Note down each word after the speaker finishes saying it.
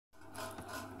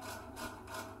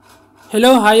Hello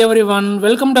hi everyone,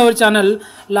 welcome to our channel.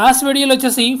 Last వీడియోలో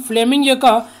వచ్చేసి Fleming యొక్క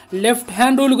లెఫ్ట్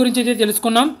హ్యాండ్ రూల్ గురించి అయితే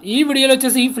తెలుసుకున్నాం. ఈ వీడియోలో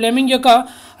వచ్చేసి ఫ్లెమింగ్ యొక్క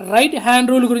రైట్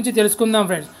హ్యాండ్ రూల్ గురించి తెలుసుకుందాం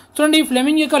ఫ్రెండ్స్. చూడండి,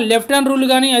 ఫ్లెమింగ్ యొక్క లెఫ్ట్ హ్యాండ్ రూల్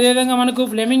కానీ అదేవిధంగా మనకు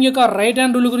ఫ్లెమింగ్ యొక్క రైట్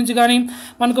హ్యాండ్ రూల్ గురించి కానీ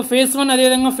మనకు ఫేజ్ 1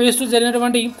 అదేవిధంగా ఫేజ్ 2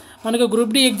 జరిగినటువంటి మనకు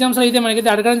గ్రూప్ డి ఎగ్జామ్స్లో అయితే మనకైతే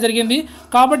అడగడం జరిగింది.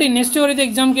 కాబట్టి నెక్స్ట్ ఎవరైతే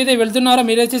ఎగ్జామ్కి అయితే వెళ్తున్నారో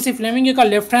మీరు వచ్చేసి ఫ్లెమింగ్ యొక్క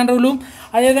లెఫ్ట్ హ్యాండ్ రూల్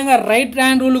అదేవిధంగా రైట్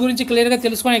హ్యాండ్ రూల్ గురించి క్లియర్గా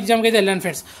తెలుసుకొని ఎగ్జామ్కి అయితే వెళ్ళండి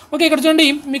ఫ్రెండ్స్. ఓకే, ఇక్కడ చూడండి,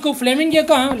 మీకు ఫ్లెమింగ్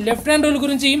యొక్క లెఫ్ట్ హ్యాండ్ రూల్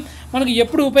గురించి మనకు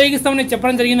ఎప్పుడు ఉపయోగిస్తామని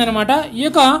చెప్పడం జరిగిందనమాట. ఈ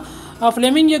యొక్క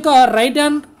ఫ్లెమింగ్ యొక్క రైట్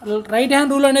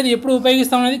హ్యాండ్ రూల్ అనేది ఎప్పుడు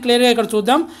ఉపయోగిస్తాం అనేది క్లియర్గా ఇక్కడ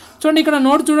చూద్దాం. చూడండి, ఇక్కడ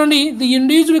నోట్ చూడండి, the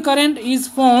individual current is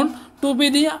found to be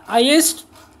the highest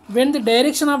when the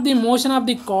direction of the motion of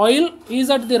the coil is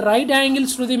at the right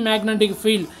angles to the magnetic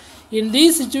field. In this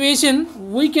situation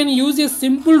we can use a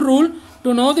simple rule to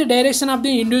know the direction of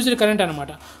the individual current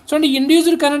అనమాట. చూడండి,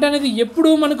 individual current అనేది ఎప్పుడు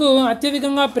మనకు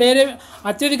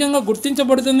అత్యధికంగా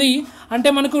గుర్తించబడుతుంది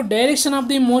అంటే మనకు direction of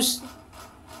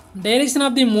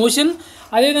the motion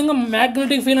అదేవిధంగా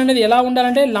మ్యాగ్నెటిక్ ఫీల్డ్ అనేది ఎలా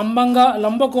ఉండాలంటే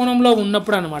లంబ కోణంలో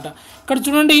ఉన్నప్పుడు అనమాట. ఇక్కడ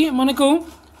చూడండి, మనకు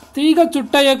తీగ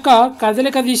చుట్ట యొక్క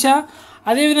కదలిక దిశ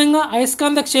అదేవిధంగా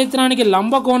అయస్కాంత క్షేత్రానికి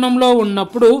లంబ కోణంలో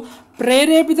ఉన్నప్పుడు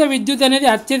ప్రేరేపిత విద్యుత్ అనేది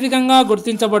అత్యధికంగా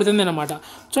గుర్తించబడుతుంది అనమాట.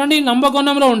 చూడండి, లంబ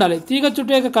కోణంలో ఉండాలి. తీగ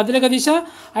చుట్టు యొక్క కదలిక దిశ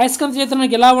అయస్కాంత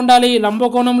క్షేత్రానికి ఎలా ఉండాలి? లంబ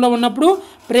కోణంలో ఉన్నప్పుడు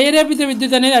ప్రేరేపిత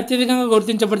విద్యుత్ అనేది అత్యధికంగా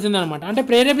గుర్తించబడుతుంది అనమాట. అంటే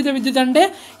ప్రేరేపిత విద్యుత్ అంటే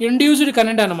ఇండ్యూస్డ్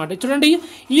కరెంట్ అనమాట. చూడండి,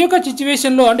 ఈ యొక్క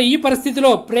సిచ్యువేషన్లో అంటే ఈ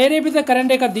పరిస్థితిలో ప్రేరేపిత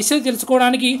కరెంట్ యొక్క దిశ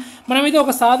తెలుసుకోవడానికి మనమైతే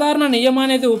ఒక సాధారణ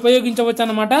నియమాన్ని అయితే ఉపయోగించవచ్చు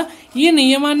అనమాట. ఈ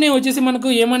నియమాన్ని వచ్చేసి మనకు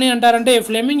ఏమని అంటారంటే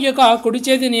ఫ్లెమింగ్ యొక్క కుడి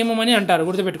చేతి నియమం అని అంటారు,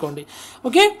 గుర్తుపెట్టుకోండి.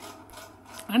 ఓకే,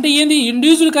 అంటే ఏంది?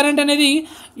 ఇండ్యూస్డ్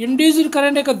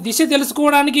కరెంట్ యొక్క దిశ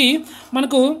తెలుసుకోవడానికి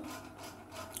మనకు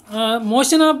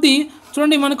మోషన్ ఆఫ్ ది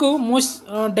చూడండి మనకు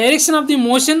డైరెక్షన్ ఆఫ్ ది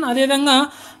మోషన్ అదేవిధంగా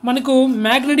మనకు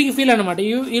మ్యాగ్నెటిక్ ఫీల్డ్ అనమాట.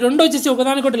 ఈ రెండు వచ్చేసి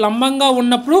ఒకదానికొకటి లంబంగా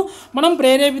ఉన్నప్పుడు మనం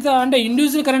ప్రేరేపిత అంటే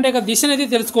ఇండ్యూస్డ్ కరెంట్ యొక్క దిశను అయితే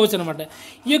తెలుసుకోవచ్చు అనమాట.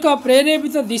 ఈ యొక్క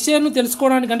ప్రేరేపిత దిశను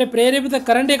తెలుసుకోవడానికి అంటే ప్రేరేపిత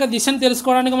కరెంట్ యొక్క దిశను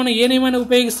తెలుసుకోవడానికి మనం ఏ నియమాన్ని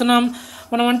ఉపయోగిస్తున్నాం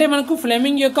అంటే మనకు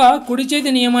ఫ్లెమింగ్ యొక్క కుడి చేతి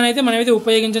నియమాన్ని అయితే మనమైతే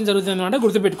ఉపయోగించడం జరుగుతుంది అనమాట,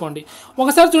 గుర్తుపెట్టుకోండి.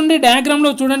 ఒకసారి చూడండి, డయాగ్రామ్లో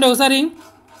చూడండి, ఒకసారి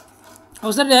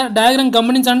డయాగ్రామ్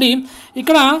గమనించండి.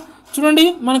 ఇక్కడ చూడండి,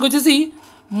 మనకు వచ్చేసి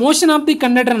మోషన్ ఆఫ్ ది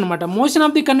కండక్టర్ అనమాట. మోషన్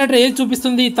ఆఫ్ ది కండక్టర్ ఏది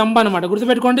చూపిస్తుంది? తంబ్ అనమాట,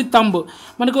 గుర్తుపెట్టుకోండి. తంబ్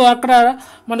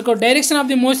మనకు డైరెక్షన్ ఆఫ్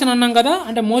ది మోషన్ అన్నాం కదా,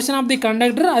 అంటే మోషన్ ఆఫ్ ది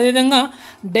కండక్టర్ అదేవిధంగా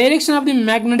direction of the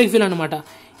magnetic field అనమాట.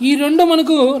 ఈ రెండు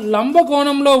మనకు లంబ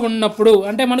కోణంలో ఉన్నప్పుడు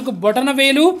అంటే మనకు బొటన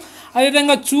వేలు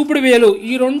అదేవిధంగా చూపుడు వేలు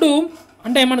ఈ రెండు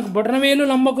అంటే మనకు బొటన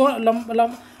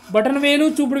వేలు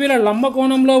చూపుడు వేలు లంబ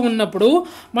కోణంలో ఉన్నప్పుడు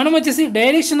మనం వచ్చేసి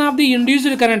direction of the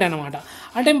induced current అనమాట.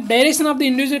 అంటే direction of the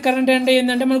induced current అంటే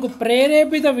ఏంటంటే మనకు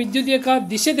ప్రేరేపిత విద్యుత్ యొక్క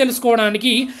దిశ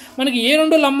తెలుసుకోవడానికి మనకి ఏ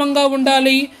రెండు లంబంగా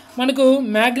ఉండాలి? మనకు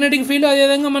మ్యాగ్నెటిక్ ఫీల్డ్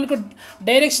అదేవిధంగా మనకు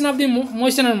డైరెక్షన్ ఆఫ్ ది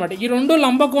మోషన్ అనమాట. ఈ రెండు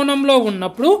లంబ కోణంలో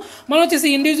ఉన్నప్పుడు మనం వచ్చేసి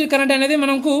ఇండ్యూస్డ్ కరెంట్ అనేది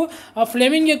మనకు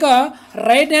ఫ్లెమింగ్ యొక్క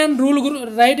రైట్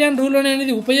హ్యాండ్ రూల్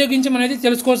అనేది ఉపయోగించి మనం అయితే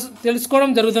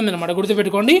తెలుసుకోవడం జరుగుతుంది అనమాట,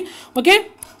 గుర్తుపెట్టుకోండి. ఓకే,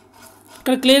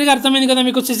 ఇక్కడ క్లియర్గా అర్థమైంది కదా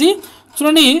మీకు. వచ్చేసి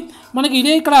చూడండి, మనకి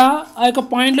ఇదే ఇక్కడ ఆ యొక్క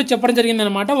పాయింట్లో చెప్పడం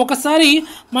జరిగిందనమాట. ఒకసారి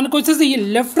మనకు వచ్చేసి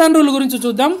లెఫ్ట్ హ్యాండ్ రూల్ గురించి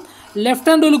చూద్దాం. లెఫ్ట్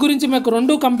హ్యాండ్ రూల్ గురించి మీకు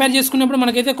రెండు కంపేర్ చేసుకున్నప్పుడు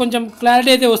మనకైతే కొంచెం క్లారిటీ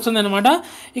అయితే వస్తుందన్నమాట.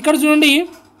 ఇక్కడ చూడండి,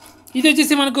 ఇది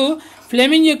వచ్చేసి మనకు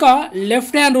ఫ్లెమింగ్ యొక్క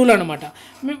లెఫ్ట్ హ్యాండ్ రూల్ అనమాట.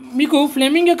 మీకు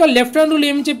ఫ్లెమింగ్ యొక్క లెఫ్ట్ హ్యాండ్ రూల్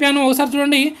ఏమి చెప్పాను ఒకసారి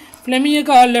చూడండి. ఫ్లెమింగ్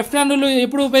యొక్క లెఫ్ట్ హ్యాండ్ రూల్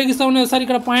ఎప్పుడు ఉపయోగిస్తామని ఒకసారి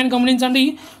ఇక్కడ పాయింట్ గమనించండి.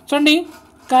 చూడండి,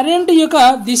 కరెంట్ యొక్క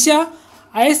దిశ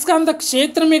అయస్కాంత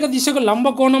క్షేత్రం యొక్క దిశకు లంబ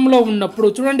కోణంలో ఉన్నప్పుడు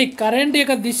చూడండి, కరెంట్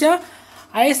యొక్క దిశ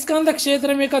అయస్కాంత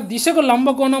క్షేత్రం యొక్క దిశకు లంబ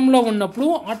కోణంలో ఉన్నప్పుడు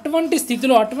అటువంటి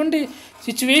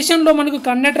సిచ్యువేషన్లో మనకు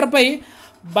కండక్టర్పై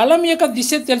బలం యొక్క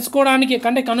దిశ తెలుసుకోవడానికి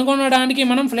కనుగొనడానికి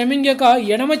మనం ఫ్లెమింగ్ యొక్క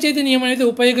ఎడమ చేతి నియమం అనేది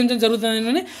ఉపయోగించడం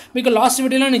జరుగుతుందని మీకు లాస్ట్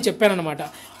వీడియోలో నేను చెప్పాను అనమాట.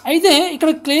 అయితే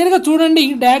ఇక్కడ క్లియర్గా చూడండి,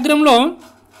 డయాగ్రామ్లో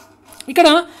ఇక్కడ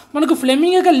మనకు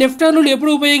ఫ్లెమింగ్ యొక్క లెఫ్ట్ హ్యాండ్ రూల్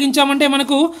ఎప్పుడు ఉపయోగించామంటే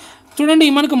మనకు చూడండి,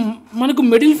 మనకు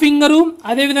మిడిల్ ఫింగరు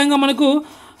అదేవిధంగా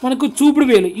మనకు చూపుడు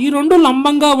వేలు ఈ రెండు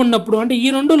లంబంగా ఉన్నప్పుడు అంటే ఈ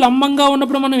రెండు లంబంగా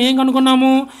ఉన్నప్పుడు మనం ఏం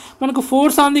కనుక్కున్నాము? మనకు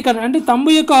ఫోర్స్ ఆన్ ది అంటే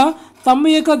తంబు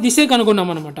యొక్క దిశ కనుక్కున్నాం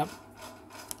అనమాట,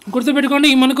 గుర్తుపెట్టుకోండి.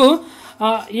 మనకు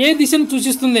ఏ దిశను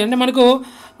సూచిస్తుంది అంటే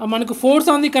మనకు ఫోర్స్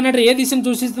ఆన్ ది కండక్టర్ ఏ దిశను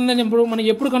సూచిస్తుంది అని మనం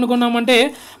ఎప్పుడు కనుక్కున్నామంటే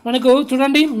మనకు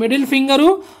చూడండి, మిడిల్ ఫింగరు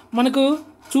మనకు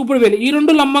చూపుడు వేలు ఈ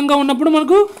రెండు లంబంగా ఉన్నప్పుడు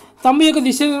మనకు తమ్ము యొక్క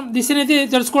దిశనైతే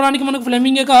తెలుసుకోవడానికి మనకు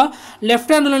ఫ్లెమింగ్ యొక్క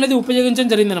లెఫ్ట్ హ్యాండ్ రూల్ అనేది ఉపయోగించడం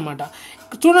జరిగిందనమాట.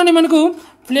 చూడండి, మనకు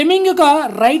ఫ్లెమింగ్ యొక్క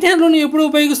రైట్ హ్యాండ్ రూల్ని ఎప్పుడు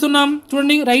ఉపయోగిస్తున్నాం?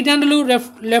 చూడండి, right hand rule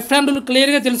left hand rule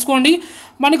క్లియర్గా తెలుసుకోండి.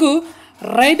 మనకు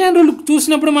రైట్ హ్యాండ్ రూల్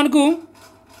చూసినప్పుడు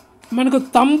మనకు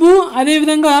తంబు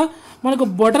అదేవిధంగా మనకు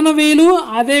బొటన వేలు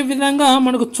అదేవిధంగా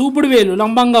మనకు చూపుడు వేలు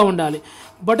లంబంగా ఉండాలి.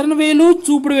 బటన్ వేలు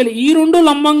చూపుడు వేలు ఈ రెండు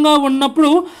లంబంగా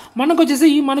ఉన్నప్పుడు మనకు వచ్చేసి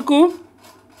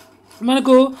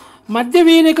మనకు మధ్య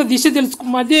వేలు యొక్క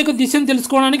దిశను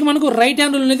తెలుసుకోవడానికి మనకు రైట్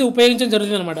హ్యాండ్ రూల్ అనేది ఉపయోగించడం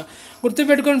జరుగుతుంది అనమాట.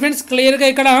 గుర్తుపెట్టుకోండి ఫ్రెండ్స్, క్లియర్గా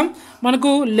ఇక్కడ మనకు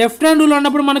లెఫ్ట్ హ్యాండ్ రూల్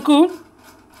అన్నప్పుడు మనకు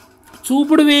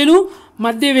చూపుడు వేలు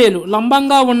మధ్య వేలు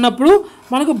లంబంగా ఉన్నప్పుడు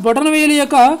మనకు బటన్ వేలు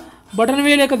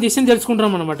యొక్క దిశను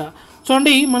తెలుసుకుంటున్నాం అనమాట.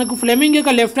 చూడండి, మనకు ఫ్లెమింగ్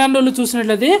యొక్క లెఫ్ట్ హ్యాండ్ రూల్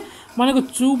చూసినట్లయితే మనకు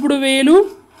చూపుడు వేలు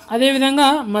అదేవిధంగా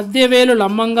మధ్య వేలు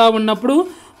లంబంగా ఉన్నప్పుడు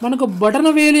మనకు బటన్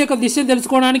వేలు యొక్క దిశను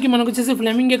తెలుసుకోవడానికి మనకు వచ్చేసి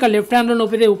ఫ్లెమింగ్ యొక్క లెఫ్ట్ హ్యాండ్ రూల్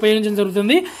ఉపయోగించడం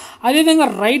జరుగుతుంది. అదేవిధంగా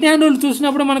రైట్ హ్యాండ్ రూల్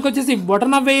చూసినప్పుడు మనకు వచ్చేసి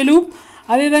బటన్ వేలు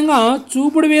అదేవిధంగా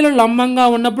చూపుడు వేలు లంబంగా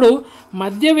ఉన్నప్పుడు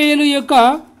మధ్య వేలు యొక్క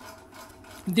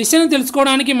దిశను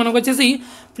తెలుసుకోవడానికి మనకు వచ్చేసి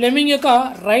ఫ్లెమింగ్ యొక్క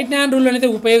రైట్ హ్యాండ్ రూల్ అనేది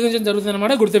ఉపయోగించడం జరుగుతుంది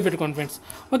అనమాట. గుర్తుపెట్టుకోండి ఫ్రెండ్స్.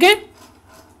 ఓకే,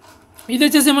 ఇది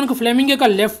వచ్చేసి మనకు ఫ్లెమింగ్ యొక్క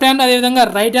లెఫ్ట్ హ్యాండ్ అదేవిధంగా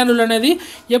రైట్ హ్యాండ్ రూల్ అనేది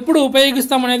ఎప్పుడు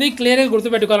ఉపయోగిస్తామనేది క్లియర్గా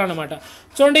గుర్తుపెట్టుకోవాలన్నమాట.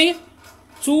 చూడండి,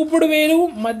 చూపుడు వేలు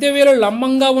మధ్య వేలు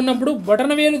లంబంగా ఉన్నప్పుడు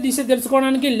బటన్ వేలు దిశ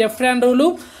తెలుసుకోవడానికి లెఫ్ట్ హ్యాండ్ రూలు,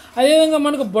 అదేవిధంగా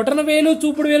మనకు బటన్ వేలు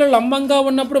చూపుడు వేలు లంబంగా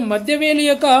ఉన్నప్పుడు మధ్య వేలు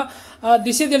యొక్క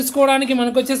దిశ తెలుసుకోవడానికి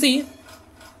మనకు వచ్చేసి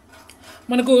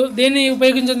దేన్ని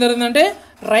ఉపయోగించడం జరుగుతుందంటే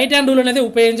రైట్ హ్యాండ్ రూల్ అనేది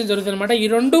ఉపయోగించడం జరుగుతుంది అనమాట. ఈ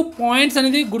రెండు పాయింట్స్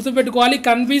అనేది గుర్తుపెట్టుకోవాలి,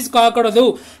 కన్ఫ్యూజ్ కాకూడదు.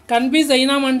 కన్ఫ్యూజ్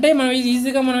అయినామంటే మనం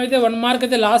ఈజీగా మనమైతే 1 మార్క్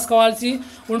అయితే లాస్ కావాల్సి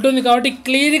ఉంటుంది. కాబట్టి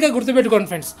క్లియర్గా గుర్తుపెట్టుకోండి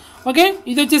ఫ్రెండ్స్. ఓకే,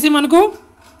 ఇది వచ్చేసి మనకు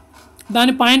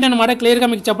దాని పాయింట్ అనమాట. క్లియర్గా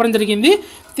మీకు చెప్పడం జరిగింది.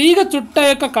 తీగ చుట్ట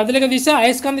యొక్క కదలిక దిశ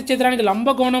అయస్కాంత క్షేత్రానికి లంబ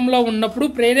కోణంలో ఉన్నప్పుడు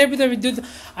ప్రేరేపిత విద్యుత్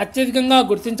అత్యధికంగా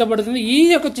గుర్తించబడుతుంది. ఈ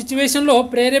యొక్క సిచ్యువేషన్లో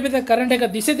ప్రేరేపిత కరెంట్ యొక్క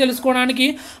దిశ తెలుసుకోవడానికి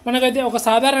మనకైతే ఒక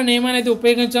సాధారణ నియమాన్ని అయితే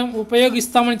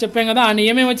ఉపయోగిస్తామని చెప్పాం కదా. ఆ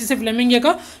నియమం వచ్చేసి ఫ్లెమింగ్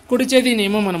యొక్క కుడి చేతి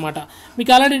నియమం అనమాట.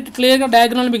 మీకు ఆల్రెడీ క్లియర్గా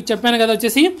డయాగ్రామ్లో మీకు చెప్పాను కదా.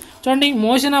 వచ్చేసి చూడండి,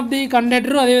 మోషన్ ఆఫ్ ది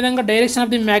కండక్టర్ అదేవిధంగా direction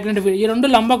of the magnetic field ఈ రెండు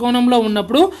లంబ కోణంలో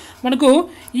ఉన్నప్పుడు మనకు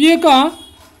ఈ యొక్క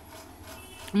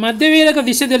మధ్య వేలు యొక్క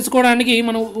దిశ తెలుసుకోవడానికి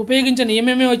మనం ఉపయోగించే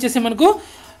నియమమే వచ్చేసి మనకు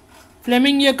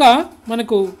ఫ్లెమింగ్ యొక్క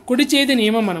మనకు కుడి చేతి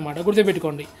నియమం అన్నమాట.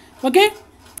 గుర్తుపెట్టుకోండి. ఓకే,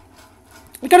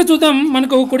 ఇక్కడ చూద్దాం.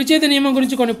 మనకు కుడి చేతి నియమం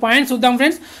గురించి కొన్ని పాయింట్స్ చూద్దాం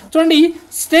ఫ్రెండ్స్. చూడండి,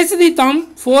 stretch the thumb,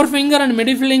 four finger and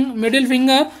middle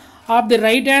finger of the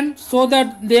right hand so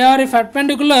that they are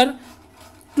perpendicular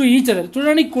to each other.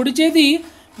 చూడండి,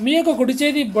 మీ యొక్క కుడి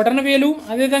చేతి బొటన వేలు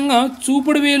అదేవిధంగా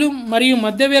చూపుడు వేలు మరియు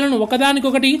మధ్య వేలను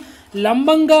ఒకదానికొకటి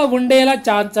లంబంగా ఉండేలా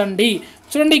చాచండి.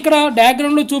 చూడండి, ఇక్కడ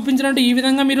డయాగ్రామ్లో చూపించినట్టు ఈ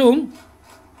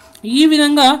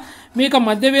విధంగా మీ యొక్క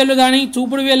మధ్య వేలు కానీ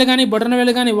చూపుడు వేలు కానీ బొటన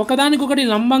వేలు కానీ ఒకదానికొకటి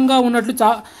లంబంగా ఉన్నట్లు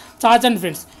చాచండి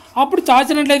ఫ్రెండ్స్. అప్పుడు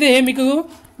చాచినట్లయితే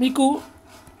మీకు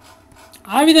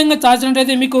ఆ విధంగా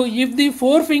చాచినట్లయితే మీకు if the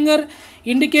four finger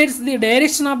indicates the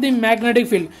direction of the magnetic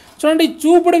field. చూడండి,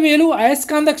 చూపుడు వేలు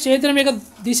అయస్కాంత క్షేత్రం యొక్క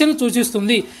దిశను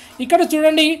సూచిస్తుంది. ఇక్కడ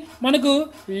చూడండి, మనకు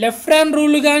లెఫ్ట్ హ్యాండ్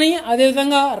రూల్ కానీ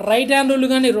అదేవిధంగా రైట్ హ్యాండ్ రూల్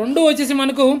కానీ రెండు వచ్చేసి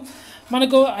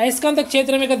మనకు అయస్కాంత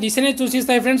క్షేత్రం యొక్క దిశనే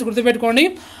సూచిస్తాయి ఫ్రెండ్స్. గుర్తుపెట్టుకోండి.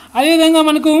 అదేవిధంగా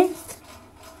మనకు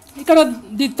ఇక్కడ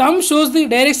the thumb shows the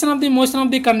direction of the motion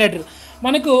of the conductor.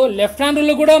 మనకు లెఫ్ట్ హ్యాండ్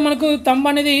రూల్లో కూడా మనకు థంబ్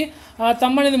అనేది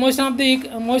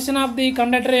మోషన్ ఆఫ్ ది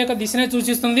కండక్టర్ యొక్క దిశనే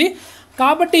సూచిస్తుంది.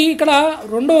 కాబట్టి ఇక్కడ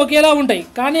రెండు ఒకేలా ఉంటాయి.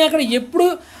 కానీ అక్కడ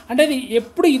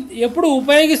ఎప్పుడు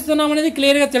ఉపయోగిస్తున్నాం అనేది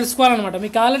క్లియర్గా తెలుసుకోవాలన్నమాట.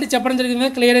 మీకు ఆల్రెడీ చెప్పడం జరిగింది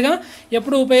క్లియర్గా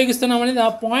ఎప్పుడు ఉపయోగిస్తున్నాం అనేది. ఆ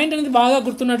పాయింట్ అనేది బాగా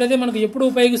గుర్తున్నట్టయితే మనకు ఎప్పుడు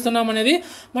ఉపయోగిస్తున్నాం అనేది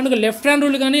మనకు లెఫ్ట్ హ్యాండ్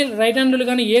రూల్ కానీ రైట్ హ్యాండ్ రూల్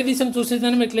కానీ ఏ దిశను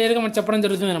సూచిస్తుందని మీకు క్లియర్గా మనకు చెప్పడం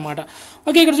జరుగుతుంది అనమాట.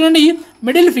 ఓకే, ఇక్కడ చూడండి,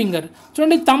 మిడిల్ ఫింగర్.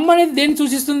 చూడండి, థంబ్ అనేది దేన్ని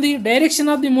సూచిస్తుంది?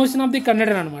 Direction of the motion of the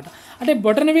conductor అనమాట. అంటే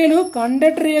బొటన వేలు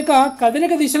కండక్టర్ యొక్క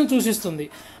కదలిక దిశను సూచిస్తుంది.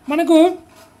 మనకు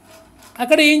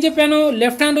అక్కడ ఏం చెప్పాను,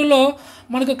 లెఫ్ట్ హ్యాండ్లో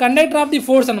మనకు కండక్టర్ ఆఫ్ ది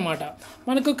ఫోర్స్ అనమాట.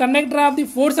 మనకు కండక్టర్ ఆఫ్ ది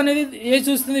ఫోర్స్ అనేది ఏ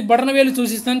చూస్తుంది? బటన వేలు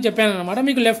సూచిస్తుందని చెప్పాను అనమాట.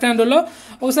 మీకు లెఫ్ట్ హ్యాండ్లో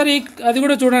ఒకసారి అది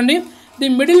కూడా చూడండి. The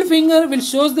middle finger will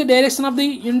shows the direction of the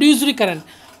induced current.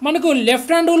 మనకు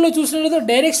లెఫ్ట్ హ్యాండ్ రూల్లో చూసినట్లయితే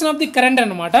డైరెక్షన్ ఆఫ్ ది కరెంట్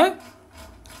అనమాట.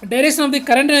 డైరెక్షన్ ఆఫ్ ది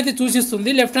కరెంట్ అనేది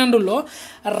సూచిస్తుంది లెఫ్ట్ హ్యాండ్ రూల్లో.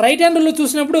 రైట్ హ్యాండ్ రూల్లో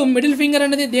చూసినప్పుడు మిడిల్ ఫింగర్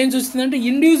అనేది దేని సూచిస్తుంది అంటే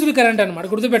ఇండ్యూస్డ్ కరెంట్ అనమాట.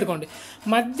 గుర్తుపెట్టుకోండి.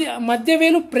 మధ్య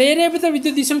వేలు ప్రేరేపిత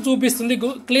విద్యుత్ దిశను చూపిస్తుంది.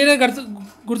 క్లియర్గా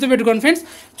గుర్తుపెట్టుకోండి ఫ్రెండ్స్.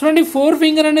 చూడండి, ఫోర్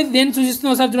ఫింగర్ అనేది దేని సూచిస్తుంది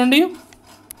ఒకసారి చూడండి.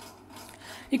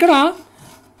 ఇక్కడ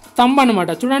థంబ్ అనమాట.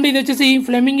 చూడండి, ఇది వచ్చేసి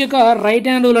ఫ్లెమింగ్ యొక్క రైట్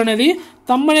హ్యాండ్ రూల్ అనేది.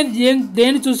 థంబ్ అనేది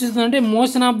దేని సూచిస్తుంది అంటే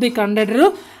మోషన్ ఆఫ్ ది కండక్టర్.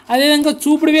 అదేవిధంగా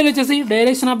చూపుడు వేలు వచ్చేసి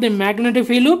direction of the magnetic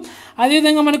field.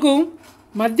 అదేవిధంగా మనకు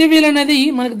మధ్య వేలు అనేది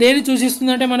మనకు దేని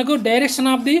సూచిస్తుంది అంటే మనకు direction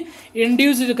of the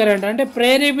induced current అంటే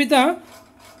ప్రేరేపిత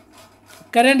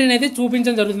కరెంట్ అనేది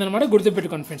చూపించడం జరుగుతుంది అనమాట.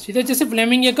 గుర్తుపెట్టుకోండి ఫ్రెండ్స్. ఇది వచ్చేసి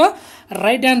ఫ్లెమింగ్ యొక్క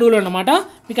రైట్ హ్యాండ్ రూల్ అనమాట.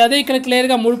 మీకు అదే ఇక్కడ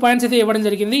క్లియర్గా 3 పాయింట్స్ అయితే ఇవ్వడం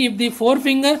జరిగింది. If the four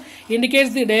finger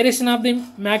indicates the direction of the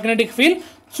magnetic field.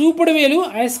 చూపుడు వేలు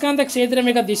అయస్కాంత క్షేత్రం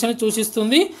యొక్క దిశను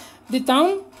సూచిస్తుంది. The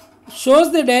thumb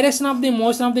shows the direction of the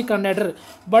motion of the conductor.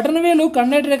 Button వేలు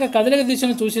కండక్టర్ యొక్క కదలిక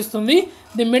దిశను సూచిస్తుంది.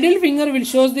 The middle finger will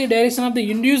shows the direction of the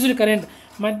induced current.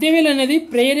 మధ్య వేలు అనేది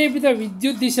ప్రేరేపిత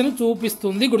విద్యుత్ దిశను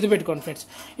చూపిస్తుంది. గుర్తుపెట్టుకోండి ఫ్రెండ్స్.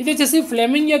 ఇది వచ్చేసి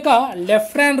ఫ్లెమింగ్ యొక్క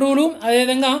లెఫ్ట్ హ్యాండ్ రూలు,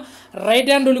 అదేవిధంగా రైట్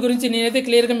హ్యాండ్ రూల్ గురించి నేనైతే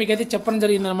క్లియర్గా మీకైతే చెప్పడం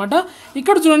జరిగిందనమాట.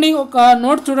 ఇక్కడ చూడండి, ఒక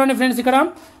నోట్ చూడండి ఫ్రెండ్స్. ఇక్కడ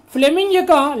ఫ్లెమింగ్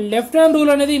యొక్క లెఫ్ట్ హ్యాండ్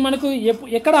రూల్ అనేది మనకు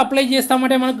ఎక్కడ అప్లై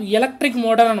చేస్తామంటే మనకు ఎలక్ట్రిక్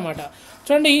మోటార్ అనమాట.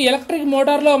 చూడండి, ఎలక్ట్రిక్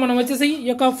మోటార్లో మనం వచ్చేసి ఈ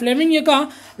యొక్క ఫ్లెమింగ్ యొక్క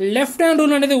లెఫ్ట్ హ్యాండ్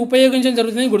రూల్ అనేది ఉపయోగించడం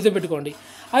జరుగుతుంది. గుర్తుపెట్టుకోండి.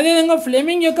 అదేవిధంగా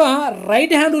ఫ్లెమింగ్ యొక్క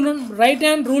రైట్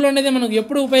హ్యాండ్ రూల్ అనేది మనం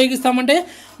ఎప్పుడు ఉపయోగిస్తామంటే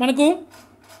మనకు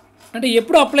అంటే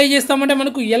ఎప్పుడు అప్లై చేస్తామంటే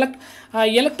మనకు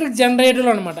ఎలక్ట్రిక్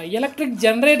జనరేటర్లో అనమాట. ఎలక్ట్రిక్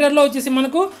జనరేటర్లో వచ్చేసి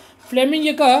మనకు ఫ్లెమింగ్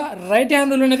యొక్క రైట్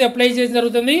హ్యాండ్ రూల్ అనేది అప్లై చేయడం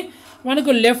జరుగుతుంది.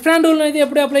 మనకు లెఫ్ట్ హ్యాండ్ రూల్ అనేది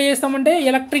ఎప్పుడు అప్లై చేస్తామంటే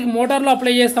ఎలక్ట్రిక్ మోటార్లో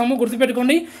అప్లై చేస్తాము.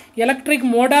 గుర్తుపెట్టుకోండి, ఎలక్ట్రిక్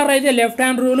మోటార్ అయితే left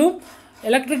hand rule,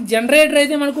 electric generator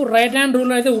అయితే మనకు రైట్ హ్యాండ్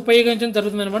రూల్ అయితే ఉపయోగించడం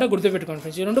జరుగుతుంది అనమాట. గుర్తుపెట్టుకోండి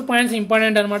ఫ్రెండ్స్. ఈ 2 పాయింట్స్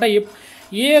ఇంపార్టెంట్ అనమాట.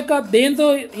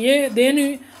 దేని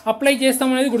అప్లై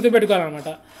చేస్తామనేది గుర్తుపెట్టుకోవాలన్నమాట.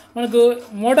 మనకు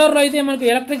మోటార్లో అయితే మనకు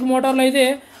ఎలక్ట్రిక్ మోటార్లో అయితే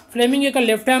ఫ్లెమింగ్ యొక్క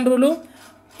లెఫ్ట్ హ్యాండ్ రూలు,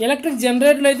 ఎలక్ట్రిక్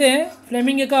జనరేటర్లో అయితే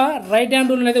ఫ్లెమింగ్ యొక్క రైట్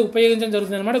హ్యాండ్ రూల్ అయితే ఉపయోగించడం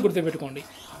జరుగుతుంది అనమాట. గుర్తుపెట్టుకోండి.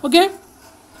 ఓకే,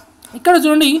 ఇక్కడ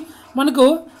చూడండి, మనకు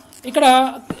ఇక్కడ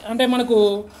అంటే మనకు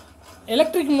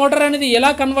ఎలక్ట్రిక్ మోటార్ అనేది ఎలా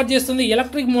కన్వర్ట్ చేస్తుంది.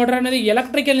 ఎలక్ట్రిక్ మోటార్ అనేది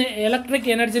ఎలక్ట్రిక్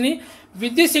ఎనర్జీని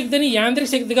విద్యుత్ శక్తిని యాంత్రిక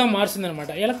శక్తిగా మారుస్తుంది అనమాట.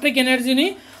 ఎలక్ట్రిక్ ఎనర్జీని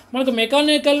మనకు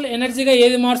మెకానికల్ ఎనర్జీగా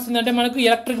ఏది మారుస్తుంది అంటే మనకు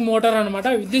ఎలక్ట్రిక్ మోటార్ అనమాట.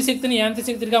 విద్యుత్ శక్తిని యాంత్రిక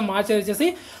శక్తిగా మార్చేది వచ్చేసి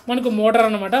మనకు మోటార్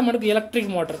అనమాట, మనకు ఎలక్ట్రిక్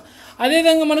మోటార్.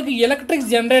 అదేవిధంగా మనకు ఎలక్ట్రిక్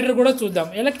జనరేటర్ కూడా చూద్దాం.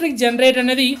 ఎలక్ట్రిక్ జనరేటర్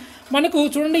అనేది మనకు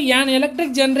చూడండి, an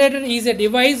electric generator is a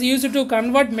device used to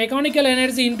convert mechanical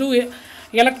energy into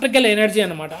electrical energy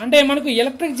అనమాట. అంటే మనకు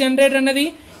ఎలక్ట్రిక్ జనరేటర్ అనేది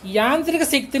యాంత్రిక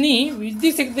శక్తిని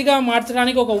విద్యుత్ శక్తిగా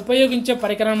మార్చడానికి ఒక ఉపయోగించే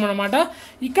పరికరం అనమాట.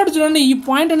 ఇక్కడ చూడండి, ఈ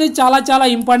పాయింట్ అనేది చాలా చాలా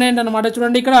ఇంపార్టెంట్ అనమాట.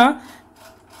 చూడండి, ఇక్కడ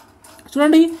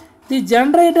చూడండి, the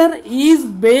generator is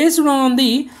based on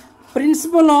the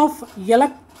principal of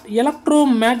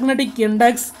electromagnetic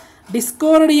index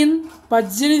discovered in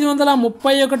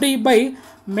 1831 by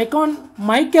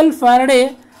Michael Faraday,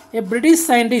 A British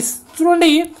scientist.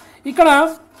 చూడండి, ఇక్కడ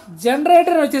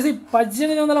జనరేటర్ వచ్చేసి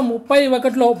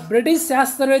 1831లో బ్రిటిష్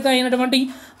శాస్త్రవేత్త అయినటువంటి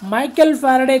మైకెల్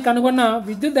ఫారడే కనుగొన్న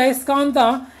విద్యుత్ అయస్కాంత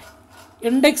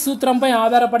ఇండెక్స్ సూత్రంపై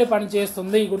ఆధారపడి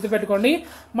పనిచేస్తుంది. గుర్తుపెట్టుకోండి,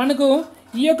 మనకు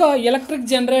ఈ యొక్క ఎలక్ట్రిక్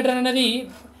జనరేటర్ అనేది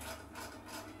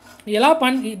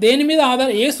దేని మీద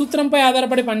ఏ సూత్రంపై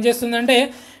ఆధారపడి పనిచేస్తుంది అంటే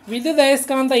విద్యుత్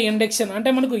అయస్కాంత ఇండక్షన్, అంటే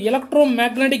మనకు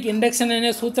ఎలక్ట్రోమాగ్నెటిక్ ఇండక్షన్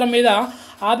అనే సూత్రం మీద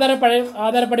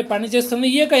ఆధారపడి పనిచేస్తుంది.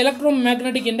 ఈ యొక్క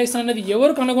ఎలక్ట్రోమాగ్నెటిక్ ఇండక్షన్ అనేది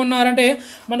ఎవరు కనుగొన్నారంటే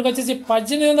మనకు వచ్చేసి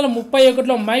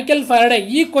 1831లో మైకెల్ ఫారడే.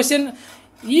 ఈ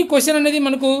క్వశ్చన్ అనేది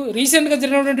మనకు రీసెంట్గా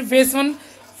జరిగినటువంటి ఫేజ్ 1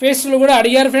 ఫేజ్ 2లో కూడా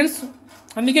అడిగారు ఫ్రెండ్స్.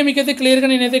 అందుకే మీకైతే క్లియర్గా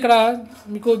నేనైతే ఇక్కడ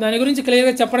మీకు దాని గురించి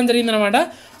క్లియర్గా చెప్పడం జరిగిందనమాట.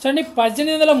 చూడండి,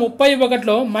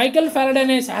 1831లో మైకెల్ ఫారడే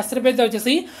అనే శాస్త్రవేత్త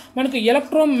వచ్చేసి మనకు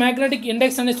ఎలక్ట్రోమాగ్నెటిక్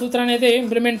ఇండెక్స్ అనే సూత్రాన్ని అయితే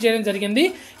ఇంప్లిమెంట్ చేయడం జరిగింది.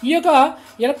 ఈ యొక్క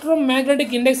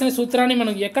ఎలక్ట్రోమాగ్నెటిక్ ఇండెక్స్ అనే సూత్రాన్ని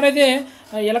మనం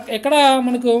ఎక్కడ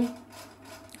మనకు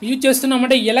యూజ్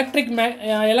చేస్తున్నామంటే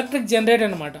ఎలక్ట్రిక్ జనరేటర్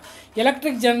అనమాట.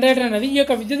 ఎలక్ట్రిక్ జనరేటర్ అనేది ఈ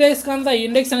యొక్క విద్యుత్ అయస్కాంత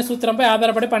ఇండెక్స్ అనే సూత్రంపై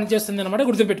ఆధారపడి పనిచేస్తుంది అనమాట.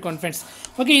 గుర్తుపెట్టుకోండి ఫ్రెండ్స్.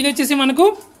 ఓకే, ఇది వచ్చేసి మనకు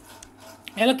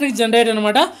ఎలక్ట్రిక్ జనరేటర్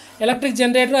అనమాట. ఎలక్ట్రిక్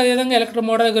జనరేటర్, అదేవిధంగా ఎలక్ట్రిక్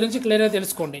మోటార్ గురించి క్లియర్గా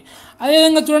తెలుసుకోండి.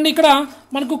 అదేవిధంగా చూడండి, ఇక్కడ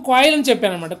మనకు కాయిల్ అని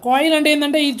చెప్పాను అనమాట. కాయిల్ అంటే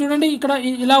ఏంటంటే ఇది చూడండి, ఇక్కడ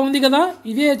ఇలా ఉంది కదా,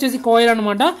 ఇదే వచ్చేసి కాయిల్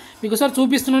అనమాట. మీకు ఒకసారి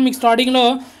చూపిస్తున్నాను. మీకు స్టార్టింగ్లో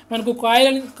మనకు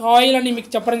కాయిల్ అని మీకు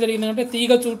చెప్పడం జరిగింది. అంటే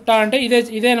తీగ చుట్ట అంటే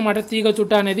ఇదే అనమాట. తీగ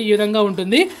చుట్ట అనేది ఈ విధంగా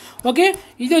ఉంటుంది. ఓకే,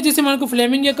 ఇది వచ్చేసి మనకు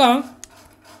ఫ్లెమింగ్ యొక్క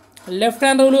లెఫ్ట్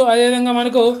హ్యాండ్ రూలు, అదేవిధంగా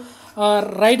మనకు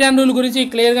రైట్ హ్యాండ్ రూల్ గురించి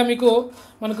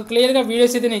మనకు క్లియర్గా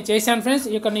వీడియోస్ అయితే నేను చేశాను ఫ్రెండ్స్.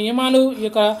 ఈ యొక్క నియమాలు, ఈ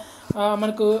యొక్క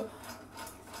మనకు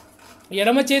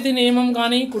ఎడమ చేతి నియమం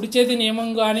కానీ కుడి చేతి నియమం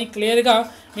కానీ క్లియర్గా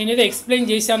నేనైతే ఎక్స్ప్లెయిన్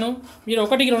చేశాను. మీరు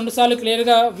 1-2 సార్లు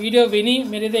క్లియర్గా వీడియో విని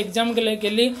మీరైతే ఎగ్జామ్కి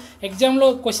వెళ్ళి ఎగ్జామ్లో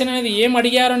క్వశ్చన్ అనేది ఏం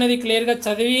అడిగారు అనేది క్లియర్గా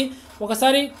చదివి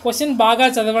ఒకసారి క్వశ్చన్ బాగా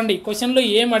చదవండి. క్వశ్చన్లో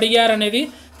ఏం అడిగారు అనేది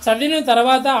చదివిన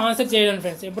తర్వాత ఆన్సర్ చేయడం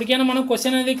ఫ్రెండ్స్. ఎప్పటికైనా మనం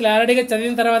క్వశ్చన్ అనేది క్లారిటీగా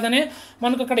చదివిన తర్వాతనే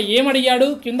మనకు అక్కడ ఏం అడిగాడు,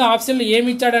 కింద ఆప్షన్లు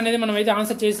ఏమి ఇచ్చాడు అనేది మనం అయితే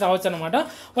ఆన్సర్ చేసి రావచ్చు అనమాట.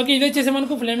 ఓకే, ఇది వచ్చేసి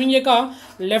మనకు ఫ్లెమింగ్ యొక్క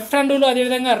లెఫ్ట్ హ్యాండ్ రూల్,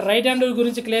 అదేవిధంగా రైట్ హ్యాండ్ రూల్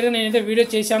గురించి క్లియర్గా నేనైతే వీడియో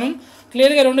చేశాను.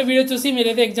 క్లియర్గా 2 వీడియో చూసి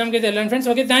మీరైతే ఎగ్జామ్కి అయితే వెళ్ళండి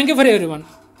friends. Okay, thank you for everyone.